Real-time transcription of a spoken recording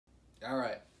All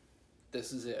right,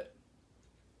 this is it.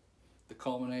 The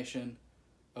culmination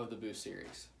of the boost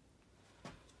series.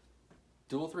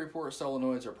 Dual 3-port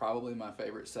solenoids are probably my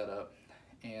favorite setup,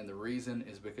 and the reason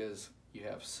is because you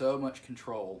have so much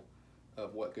control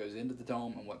of what goes into the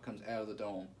dome and what comes out of the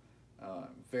dome.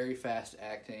 Very fast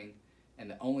acting, and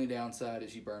the only downside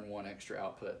is you burn one extra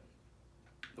output.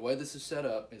 The way this is set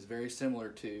up is very similar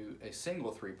to a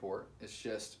single 3-port. It's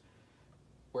just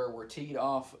where we're teed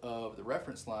off of the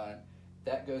reference line,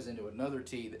 that goes into another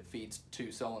tee that feeds two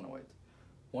solenoids.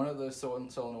 One of those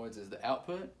solenoids is the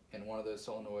output, and one of those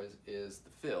solenoids is the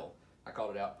fill. I call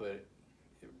it output,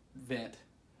 vent.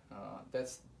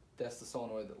 That's the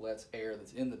solenoid that lets air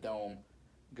that's in the dome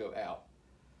go out.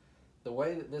 The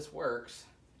way that this works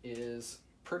is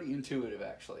pretty intuitive,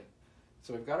 actually.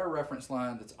 So we've got our reference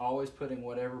line that's always putting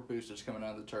whatever booster's coming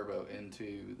out of the turbo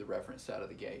into the reference side of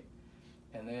the gate.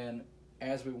 And then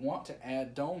as we want to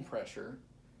add dome pressure,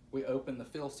 we open the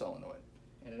fill solenoid,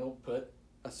 and it'll put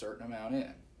a certain amount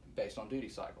in based on duty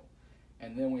cycle.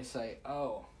 And then we say,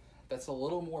 oh, that's a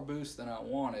little more boost than I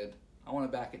wanted. I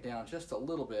want to back it down just a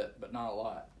little bit, but not a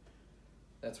lot.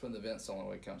 That's when the vent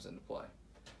solenoid comes into play.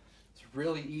 It's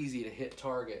really easy to hit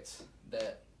targets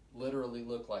that literally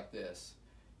look like this.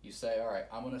 You say, all right,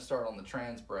 I'm going to start on the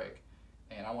trans brake,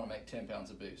 and I want to make 10 pounds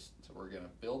of boost. So we're going to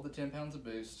build the 10 pounds of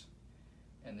boost,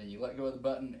 and then you let go of the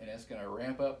button, and it's going to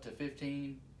ramp up to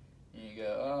 15, and you go,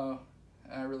 oh,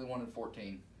 I really wanted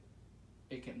 14.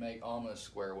 It can make almost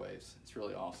square waves. It's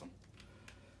really awesome.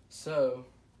 So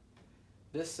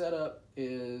this setup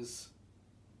is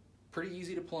pretty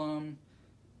easy to plumb.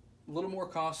 A little more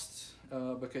costs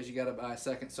because you got to buy a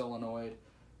second solenoid.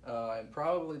 And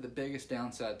probably the biggest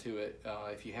downside to it,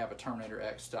 if you have a Terminator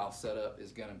X style setup,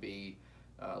 is going to be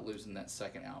losing that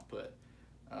second output.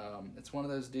 It's one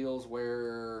of those deals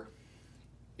where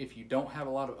if you don't have a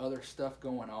lot of other stuff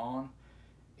going on,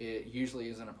 it usually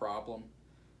isn't a problem.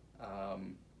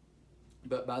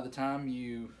 But by the time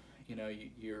you're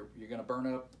going to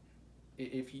burn up,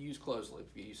 if you use closed loop,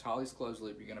 if you use Holley's closed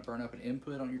loop, you're going to burn up an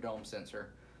input on your dome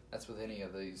sensor. That's with any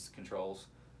of these controls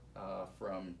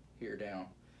from here down.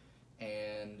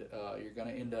 And you're going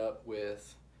to end up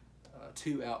with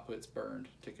two outputs burned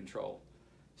to control.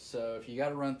 So if you got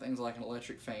to run things like an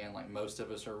electric fan, like most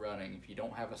of us are running, if you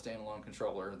don't have a standalone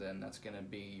controller, then that's going to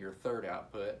be your third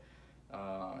output.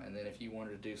 And then if you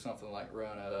wanted to do something like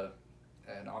run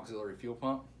an auxiliary fuel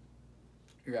pump,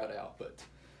 you're out of output.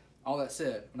 All that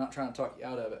said, I'm not trying to talk you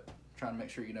out of it. I'm trying to make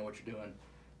sure you know what you're doing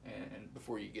and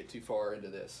before you get too far into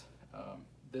this.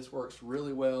 This works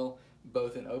really well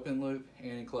both in open loop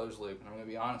and in closed loop. And I'm going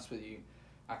to be honest with you,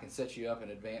 I can set you up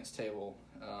an advanced table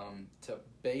to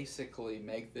basically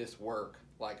make this work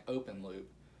like open loop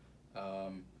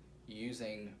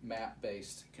using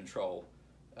map-based control,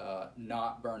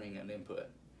 not burning an input.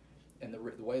 And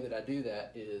the way that I do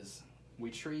that is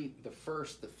we treat the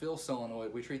fill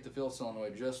solenoid, we treat the fill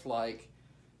solenoid just like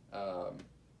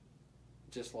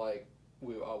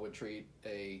we would treat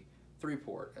a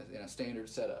 3-port in a standard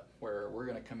setup, where we're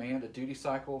going to command a duty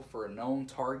cycle for a known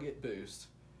target boost,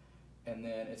 and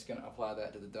then it's going to apply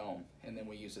that to the dome. And then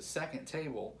we use a second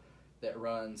table that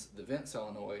runs the vent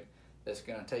solenoid that's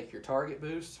going to take your target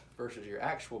boost versus your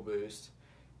actual boost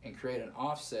and create an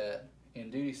offset in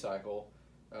duty cycle.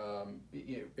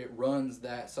 It runs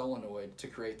that solenoid to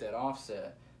create that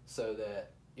offset so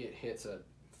that it hits a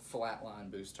flatline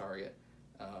boost target.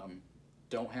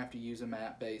 Don't have to use a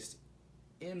map-based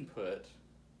input,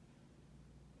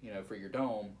 for your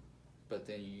dome, but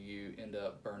then you end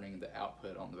up burning the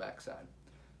output on the backside.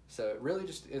 So it really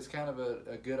just is kind of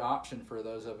a good option for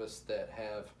those of us that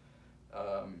have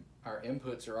our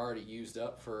inputs are already used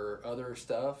up for other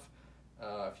stuff.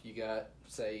 If you got,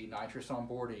 say, nitrous on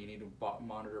board and you need to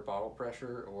monitor bottle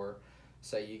pressure, or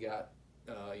say you got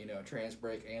a trans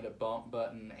brake and a bump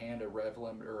button and a rev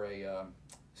limit, or a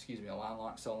line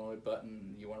lock solenoid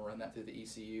button, you want to run that through the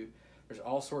ECU. There's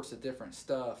all sorts of different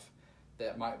stuff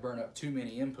that might burn up too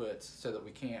many inputs so that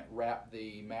we can't wrap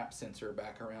the map sensor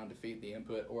back around to feed the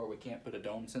input, or we can't put a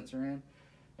dome sensor in.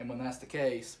 And when that's the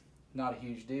case, not a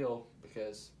huge deal,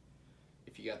 because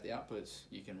if you got the outputs,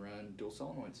 you can run dual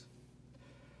solenoids.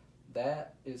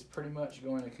 That is pretty much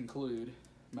going to conclude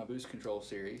my boost control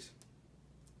series.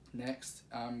 Next,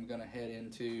 I'm going to head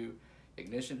into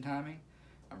ignition timing.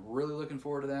 I'm really looking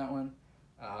forward to that one.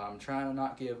 I'm trying to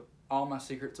not give all my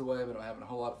secrets away, but I'm having a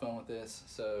whole lot of fun with this.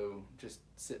 So just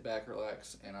sit back,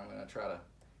 relax, and I'm going to try to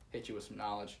hit you with some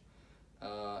knowledge.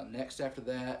 Next after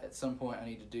that, at some point I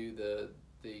need to do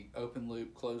the open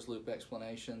loop, closed loop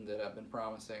explanation that I've been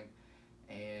promising.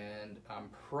 And I'm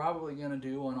probably going to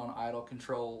do one on idle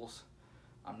controls.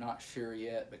 I'm not sure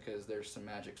yet because there's some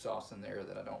magic sauce in there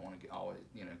that I don't want to always,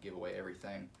 give away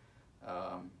everything.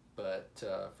 But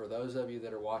for those of you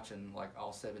that are watching, like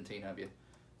all 17 of you,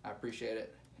 I appreciate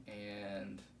it,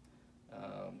 and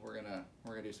we're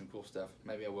gonna do some cool stuff.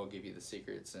 Maybe I will give you the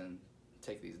secrets and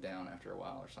take these down after a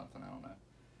while or something. I don't know.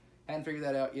 I hadn't figured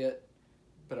that out yet,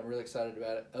 but I'm really excited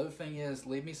about it. Other thing is,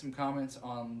 leave me some comments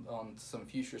on some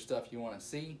future stuff you want to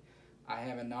see. I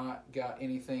have not got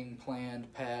anything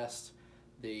planned past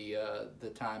the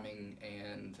timing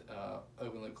and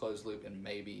open loop, closed loop, and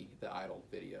maybe the idle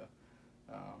video.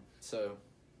 So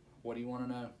what do you want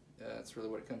to know? That's really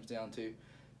what it comes down to.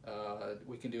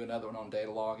 We can do another one on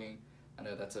data logging. I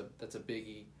know that's a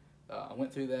biggie. I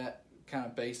went through that kind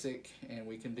of basic, and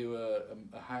we can do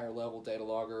a higher level data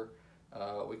logger.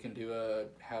 We can do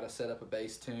how to set up a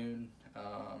bass tune.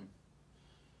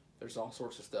 There's all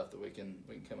sorts of stuff that we can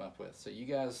come up with. So you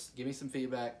guys give me some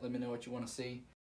feedback. Let me know what you want to see.